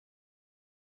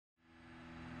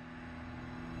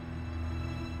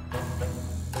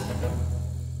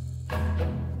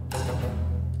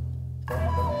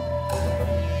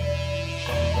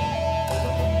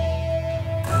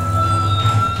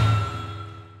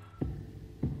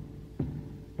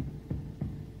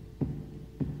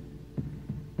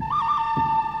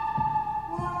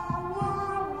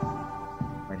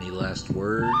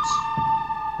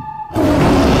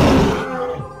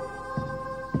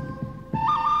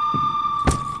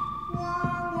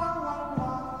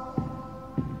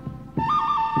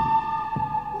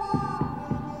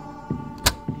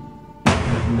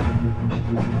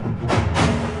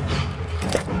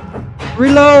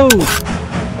Reload!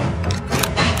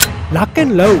 Lock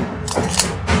and load.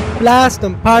 Blast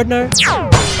them, partner.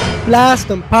 Blast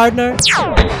them, partner.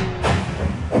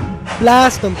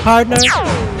 Blast them, partner.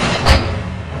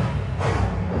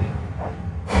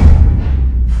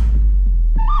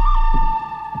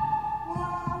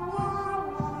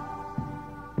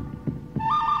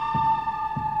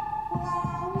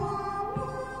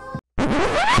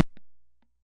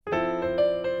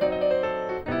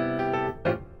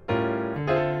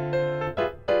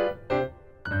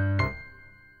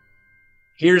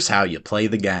 Here's how you play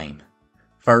the game.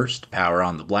 First, power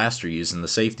on the blaster using the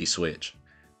safety switch.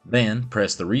 Then,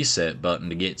 press the reset button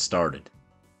to get started.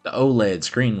 The OLED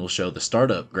screen will show the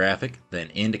startup graphic, then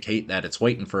indicate that it's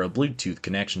waiting for a Bluetooth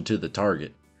connection to the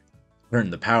target. Turn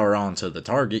the power on to the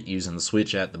target using the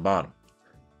switch at the bottom.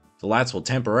 The lights will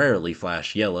temporarily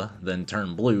flash yellow, then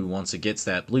turn blue once it gets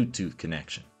that Bluetooth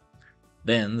connection.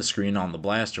 Then, the screen on the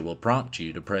blaster will prompt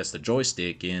you to press the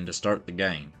joystick in to start the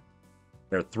game.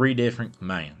 There are 3 different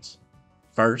commands.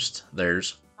 First,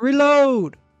 there's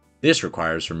Reload! This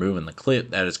requires removing the clip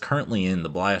that is currently in the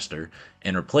blaster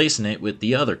and replacing it with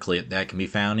the other clip that can be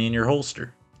found in your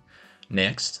holster.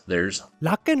 Next, there's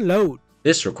Lock and load.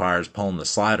 This requires pulling the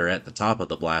slider at the top of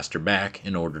the blaster back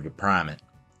in order to prime it.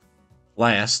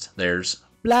 Last, there's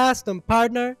Blast them,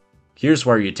 partner. Here's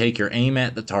where you take your aim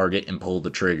at the target and pull the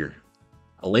trigger.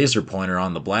 A laser pointer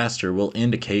on the blaster will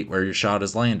indicate where your shot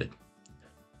has landed.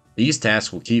 These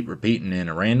tasks will keep repeating in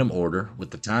a random order, with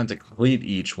the time to complete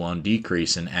each one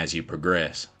decreasing as you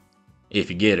progress. If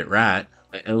you get it right,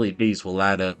 the LEDs will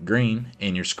light up green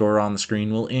and your score on the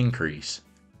screen will increase.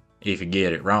 If you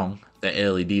get it wrong, the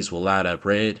LEDs will light up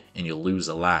red and you'll lose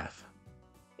a life.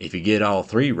 If you get all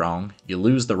 3 wrong, you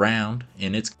lose the round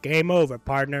and it's game over,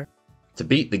 partner. To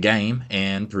beat the game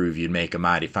and prove you'd make a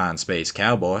mighty fine space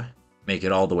cowboy, make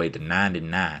it all the way to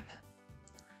 99.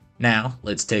 Now,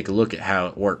 let's take a look at how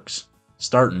it works,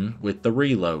 starting with the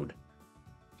reload.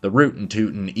 The rootin'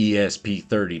 tootin'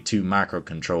 ESP32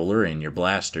 microcontroller in your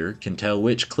blaster can tell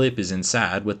which clip is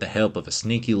inside with the help of a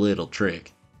sneaky little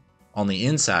trick. On the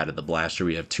inside of the blaster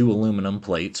we have 2 aluminum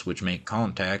plates which make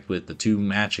contact with the 2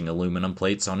 matching aluminum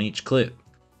plates on each clip.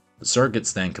 The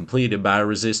circuit's then completed by a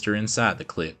resistor inside the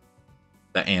clip.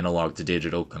 The analog to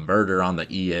digital converter on the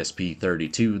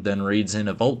ESP32 then reads in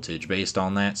a voltage based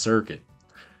on that circuit.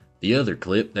 The other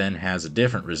clip then has a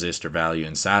different resistor value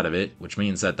inside of it, which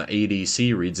means that the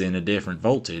ADC reads in a different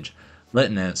voltage,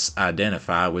 letting us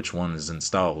identify which one is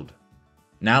installed.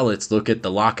 Now let's look at the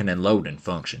locking and loading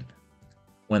function.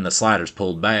 When the slider's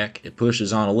pulled back, it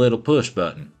pushes on a little push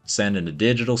button, sending a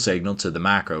digital signal to the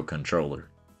microcontroller.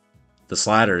 The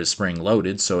slider is spring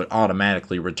loaded, so it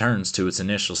automatically returns to its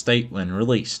initial state when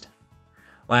released.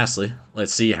 Lastly,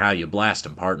 let's see how you blast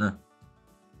them, partner.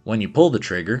 When you pull the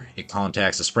trigger, it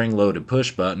contacts a spring-loaded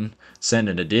push button,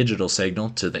 sending a digital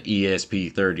signal to the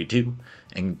ESP32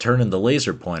 and turning the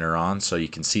laser pointer on so you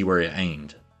can see where you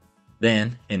aimed.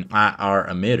 Then, an IR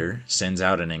emitter sends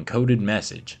out an encoded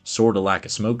message, sorta like a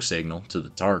smoke signal, to the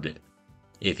target.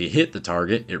 If you hit the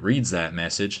target, it reads that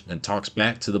message, then talks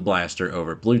back to the blaster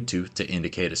over Bluetooth to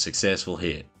indicate a successful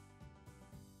hit.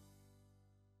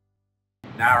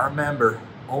 Now remember,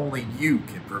 only you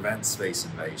can prevent space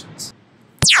invasions.